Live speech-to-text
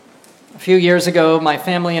A few years ago, my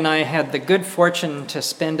family and I had the good fortune to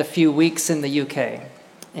spend a few weeks in the UK.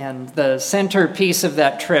 And the centerpiece of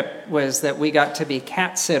that trip was that we got to be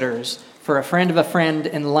cat sitters for a friend of a friend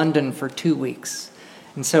in London for 2 weeks.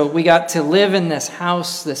 And so we got to live in this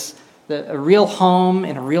house, a real home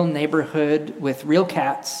in a real neighborhood with real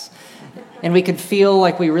cats. And we could feel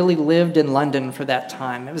like we really lived in London for that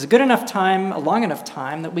time. It was a good enough time, a long enough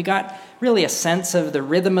time, that we got really a sense of the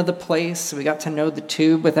rhythm of the place. We got to know the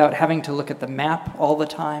tube without having to look at the map all the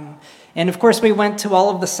time. And of course, we went to all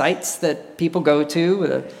of the sites that people go to,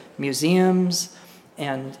 the museums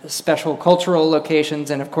and special cultural locations.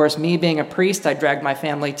 And of course, me being a priest, I dragged my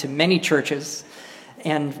family to many churches.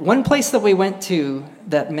 And one place that we went to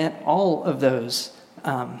that met all of those,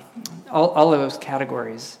 all of those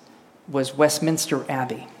categories was Westminster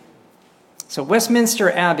Abbey. So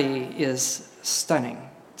Westminster Abbey is stunning.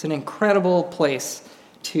 It's an incredible place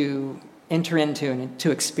to enter into and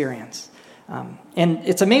to experience. And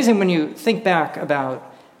it's amazing when you think back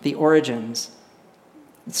about the origins.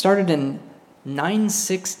 It started in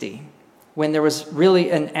 960 when there was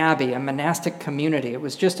really an abbey, a monastic community. It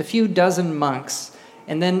was just a few dozen monks.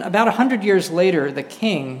 And then about 100 years later, the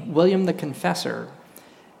king, William the Confessor,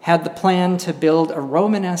 had the plan to build a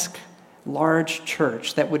Romanesque large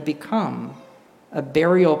church that would become a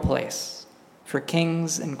burial place for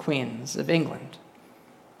kings and queens of England.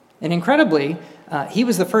 And incredibly, he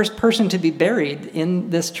was the first person to be buried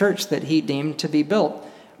in this church that he deemed to be built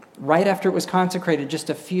right after it was consecrated,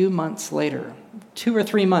 just a few months later. 2 or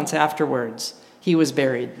 3 months afterwards, he was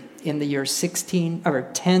buried in the year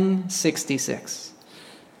 1066.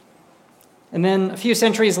 And then a few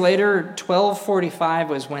centuries later, 1245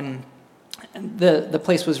 was when the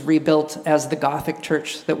place was rebuilt as the Gothic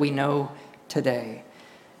church that we know today.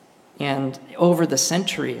 And over the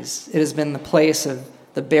centuries, it has been the place of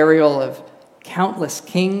the burial of countless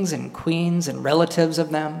kings and queens and relatives of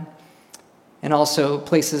them, and also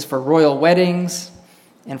places for royal weddings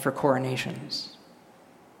and for coronations.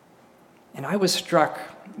 And I was struck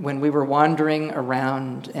when we were wandering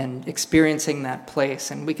around and experiencing that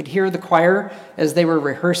place, and we could hear the choir as they were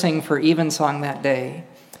rehearsing for evensong that day.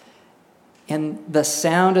 And the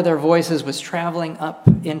sound of their voices was traveling up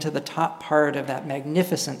into the top part of that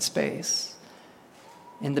magnificent space.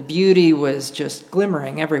 And the beauty was just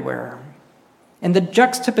glimmering everywhere. And the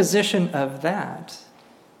juxtaposition of that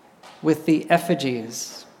with the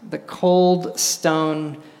effigies, the cold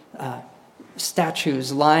stone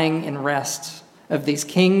statues lying in rest of these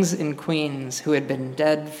kings and queens who had been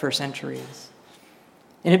dead for centuries.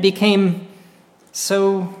 And it became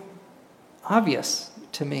so obvious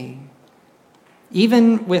to me.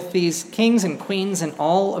 Even with these kings and queens and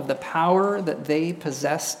all of the power that they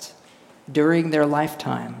possessed during their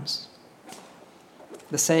lifetimes,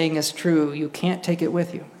 the saying is true, you can't take it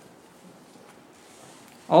with you.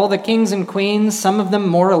 All the kings and queens, some of them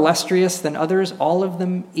more illustrious than others, all of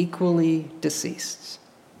them equally deceased.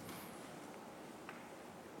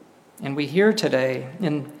 And we hear today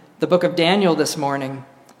in the book of Daniel this morning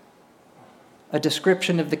a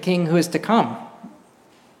description of the king who is to come.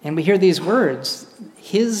 And we hear these words,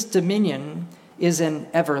 his dominion is an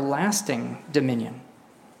everlasting dominion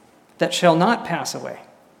that shall not pass away,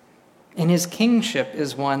 and his kingship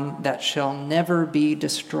is one that shall never be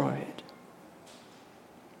destroyed.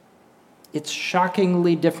 It's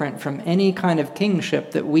shockingly different from any kind of kingship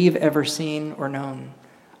that we've ever seen or known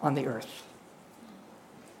on the earth.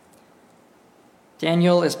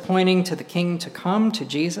 Daniel is pointing to the king to come, to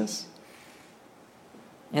Jesus.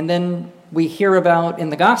 And then we hear about in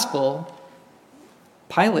the gospel,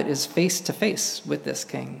 Pilate is face to face with this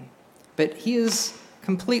king, but he is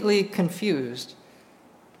completely confused.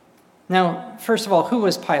 Now, first of all, who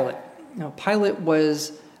was Pilate? Pilate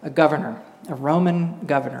was a governor, a Roman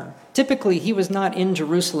governor. Typically, he was not in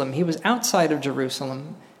Jerusalem. He was outside of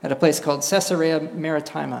Jerusalem at a place called Caesarea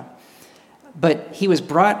Maritima. But he was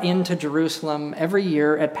brought into Jerusalem every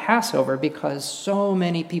year at Passover because so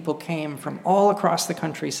many people came from all across the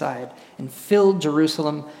countryside and filled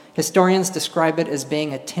Jerusalem. Historians describe it as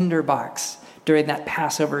being a tinderbox during that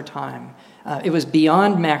Passover time. It was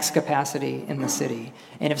beyond max capacity in the city.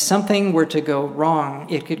 And if something were to go wrong,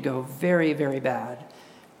 it could go very, very bad.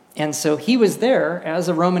 And so he was there as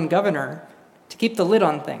a Roman governor to keep the lid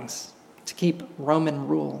on things, to keep Roman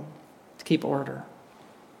rule, to keep order.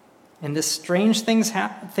 And this strange thing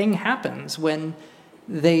happens when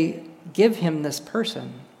they give him this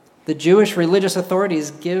person. The Jewish religious authorities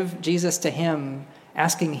give Jesus to him,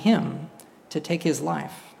 asking him to take his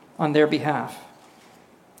life on their behalf.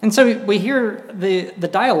 And so we hear the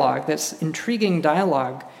dialogue, this intriguing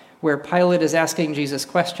dialogue, where Pilate is asking Jesus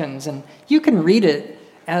questions. And you can read it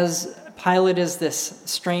as Pilate is this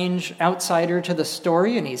strange outsider to the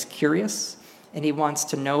story, and he's curious, and he wants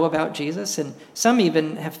to know about Jesus. And some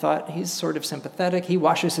even have thought he's sort of sympathetic. He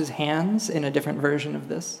washes his hands in a different version of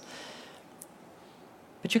this.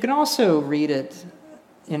 But you can also read it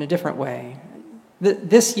in a different way.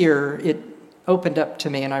 This year, it opened up to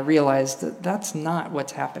me, and I realized that that's not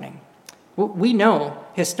what's happening. We know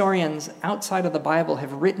historians outside of the Bible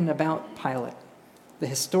have written about Pilate. The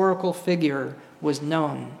historical figure was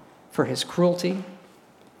known for his cruelty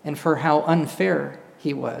and for how unfair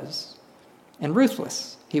he was and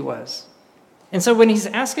ruthless he was. And so when he's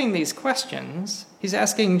asking these questions, he's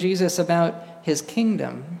asking Jesus about his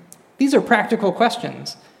kingdom. These are practical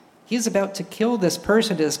questions. He's about to kill this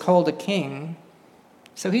person that is called a king.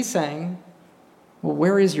 So he's saying, well,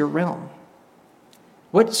 where is your realm?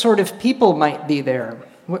 What sort of people might be there?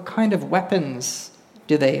 What kind of weapons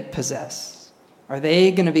do they possess? Are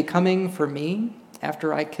they going to be coming for me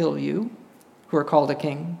after I kill you, who are called a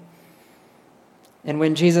king? And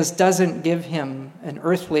when Jesus doesn't give him an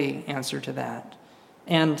earthly answer to that,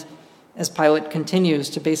 and as Pilate continues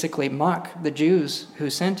to basically mock the Jews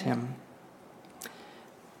who sent him,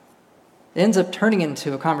 it ends up turning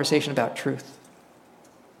into a conversation about truth.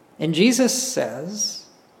 And Jesus says,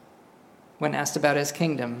 when asked about his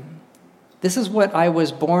kingdom, "This is what I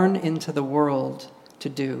was born into the world to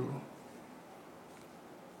do."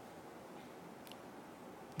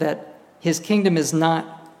 That his kingdom is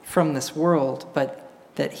not from this world, but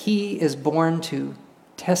that he is born to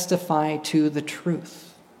testify to the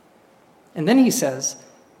truth. And then he says,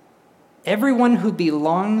 everyone who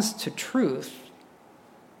belongs to truth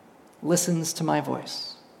listens to my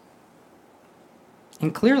voice.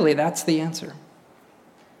 And clearly that's the answer.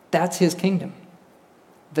 That's his kingdom,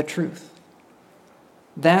 the truth.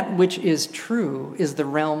 That which is true is the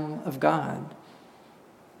realm of God.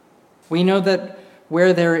 We know that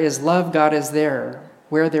where there is love, God is there.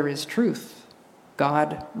 Where there is truth,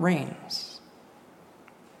 God reigns.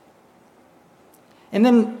 And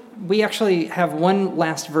then we actually have one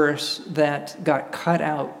last verse that got cut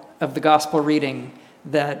out of the gospel reading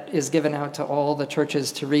that is given out to all the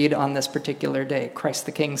churches to read on this particular day, Christ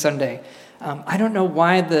the King Sunday. I don't know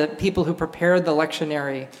why the people who prepared the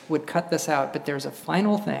lectionary would cut this out, but there's a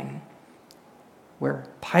final thing where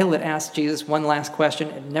Pilate asks Jesus one last question.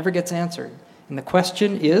 It never gets answered. And the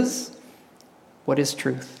question is, what is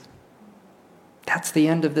truth? That's the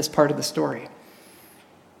end of this part of the story.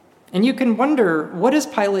 And you can wonder, what does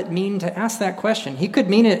Pilate mean to ask that question? He could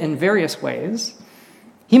mean it in various ways.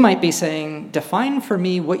 He might be saying, define for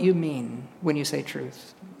me what you mean when you say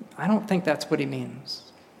truth. I don't think that's what he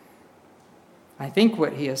means. I think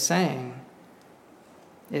what he is saying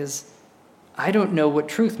is, I don't know what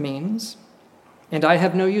truth means, and I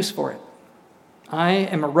have no use for it. I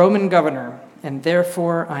am a Roman governor, and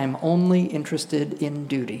therefore I am only interested in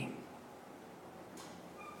duty.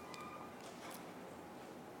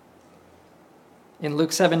 In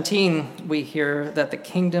Luke 17, we hear that the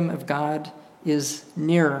kingdom of God is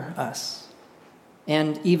near us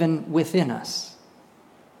and even within us.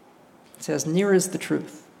 It says, near is the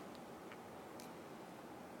truth.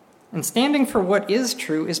 And standing for what is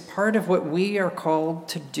true is part of what we are called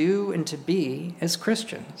to do and to be as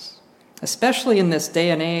Christians, especially in this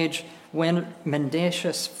day and age when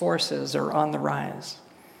mendacious forces are on the rise.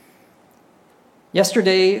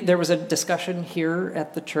 Yesterday, there was a discussion here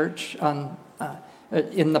at the church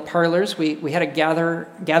in the parlors. We had a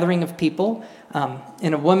gathering of people,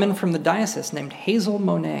 and a woman from the diocese named Hazel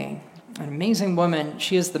Monet, an amazing woman.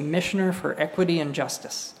 She is the missioner for equity and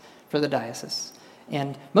justice for the diocese.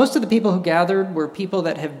 And most of the people who gathered were people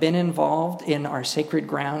that have been involved in our Sacred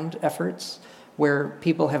Ground efforts, where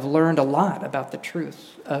people have learned a lot about the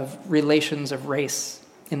truth of relations of race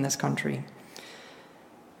in this country.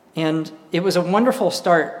 And it was a wonderful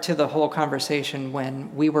start to the whole conversation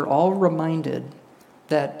when we were all reminded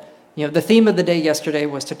that, the theme of the day yesterday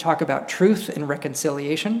was to talk about truth and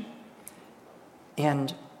reconciliation.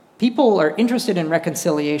 And people are interested in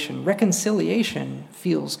reconciliation. Reconciliation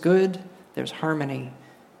feels good, there's harmony,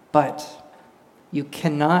 but you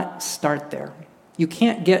cannot start there. You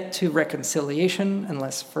can't get to reconciliation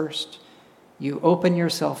unless first you open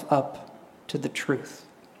yourself up to the truth.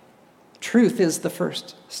 Truth is the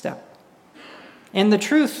first step. And the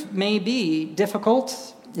truth may be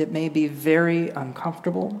difficult, it may be very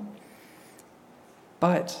uncomfortable,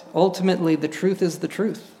 but ultimately the truth is the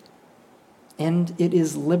truth. And it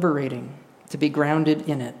is liberating to be grounded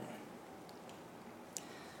in it.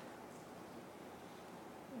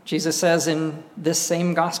 Jesus says in this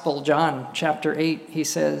same gospel, John chapter 8, he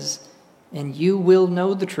says, and you will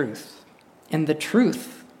know the truth, and the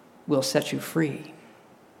truth will set you free.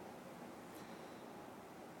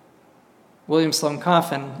 William Sloane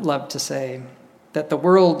Coffin loved to say that the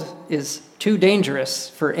world is too dangerous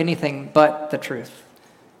for anything but the truth,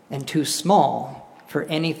 and too small for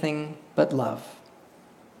anything but love.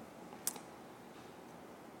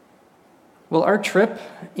 Well, our trip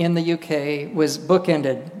in the UK was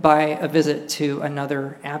bookended by a visit to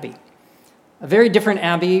another abbey. A very different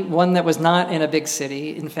abbey, one that was not in a big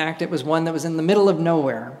city. In fact, it was one that was in the middle of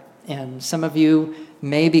nowhere. And some of you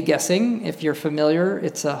may be guessing, if you're familiar,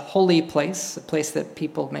 it's a holy place, a place that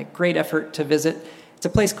people make great effort to visit. It's a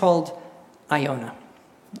place called Iona,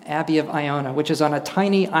 Abbey of Iona, which is on a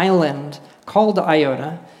tiny island called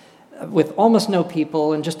Iona, with almost no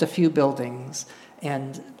people and just a few buildings.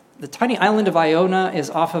 And the tiny island of Iona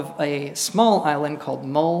is off of a small island called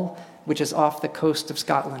Mull, which is off the coast of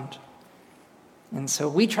Scotland. And so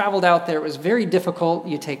we traveled out there. It was very difficult.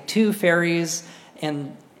 You take 2 ferries,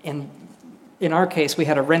 and in our case, we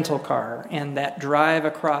had a rental car, and that drive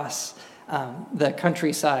across the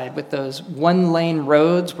countryside with those 1-lane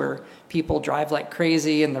roads where people drive like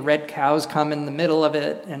crazy and the red cows come in the middle of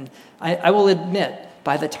it. And I will admit,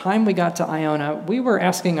 by the time we got to Iona, we were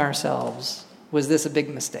asking ourselves, was this a big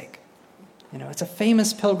mistake? You know, it's a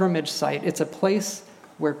famous pilgrimage site. It's a place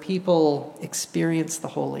where people experience the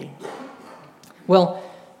holy. Well,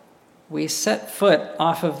 we set foot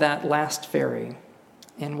off of that last ferry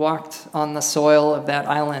and walked on the soil of that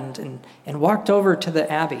island and walked over to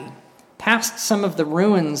the abbey, past some of the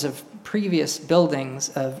ruins of previous buildings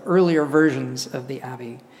of earlier versions of the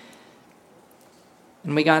abbey.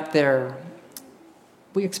 And we got there,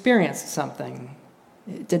 we experienced something.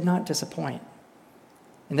 It did not disappoint.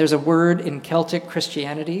 And there's a word in Celtic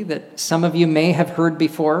Christianity that some of you may have heard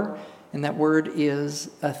before, and that word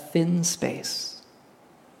is a thin space.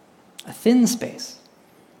 A thin space.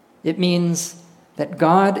 It means that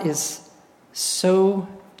God is so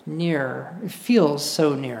near, it feels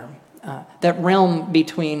so near. That realm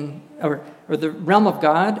between, or the realm of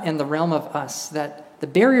God and the realm of us, that the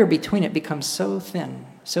barrier between it becomes so thin,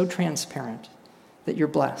 so transparent, that you're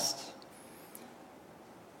blessed.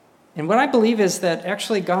 And what I believe is that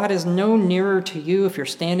actually God is no nearer to you if you're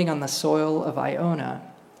standing on the soil of Iona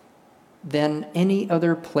than any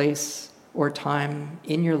other place or time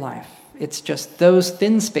in your life. It's just those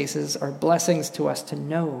thin spaces are blessings to us to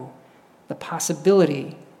know the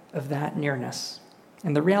possibility of that nearness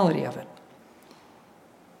and the reality of it.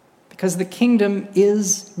 Because the kingdom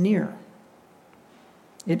is near.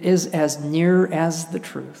 It is as near as the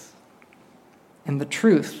truth. And the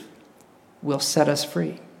truth will set us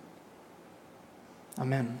free.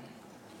 Amen.